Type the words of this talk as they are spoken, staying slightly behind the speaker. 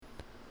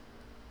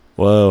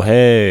Whoa,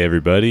 hey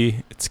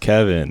everybody, it's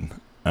Kevin.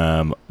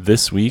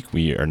 This week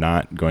we are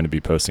not going to be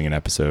posting an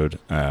episode,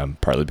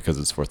 partly because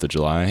it's 4th of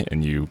July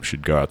and you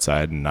should go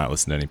outside and not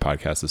listen to any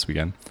podcasts this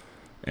weekend,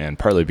 and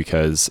partly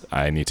because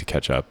I need to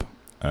catch up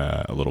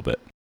a little bit.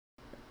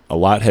 A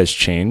lot has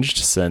changed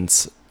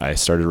since I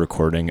started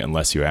recording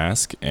Unless You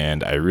Ask,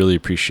 and I really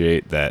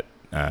appreciate that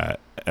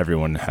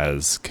everyone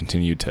has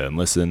continued to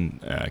listen,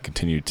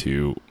 continued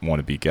to want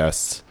to be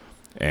guests,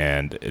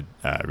 and it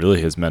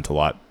really has meant a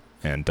lot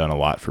and done a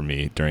lot for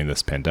me during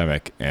this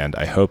pandemic. And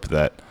I hope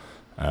that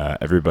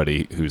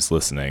everybody who's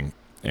listening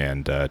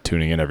and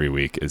tuning in every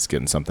week is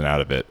getting something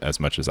out of it as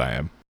much as I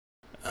am.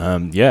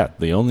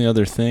 The only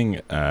other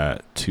thing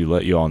to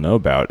let you all know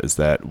about is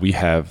that we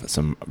have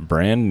some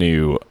brand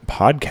new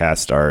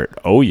podcast art.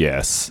 Oh,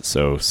 yes.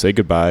 So say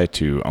goodbye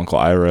to Uncle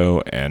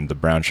Iroh and the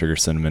Brown Sugar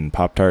Cinnamon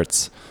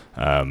Pop-Tarts.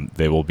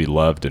 They will be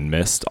loved and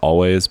missed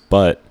always,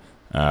 but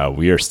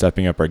we are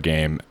stepping up our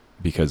game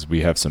because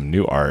we have some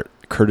new art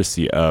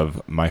courtesy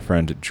of my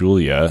friend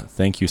Julia.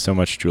 Thank you so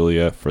much,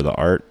 Julia, for the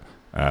art.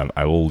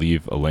 I will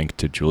leave a link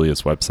to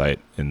Julia's website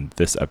in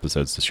this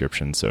episode's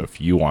description, so if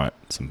you want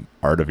some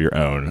art of your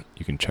own,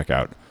 you can check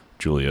out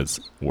Julia's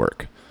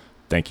work.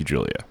 Thank you,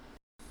 Julia.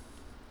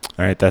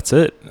 All right, that's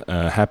it.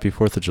 Happy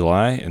 4th of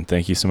July, and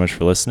thank you so much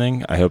for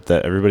listening. I hope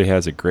that everybody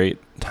has a great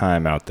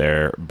time out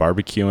there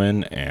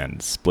barbecuing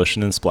and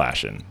splishing and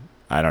splashing.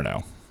 I don't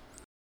know.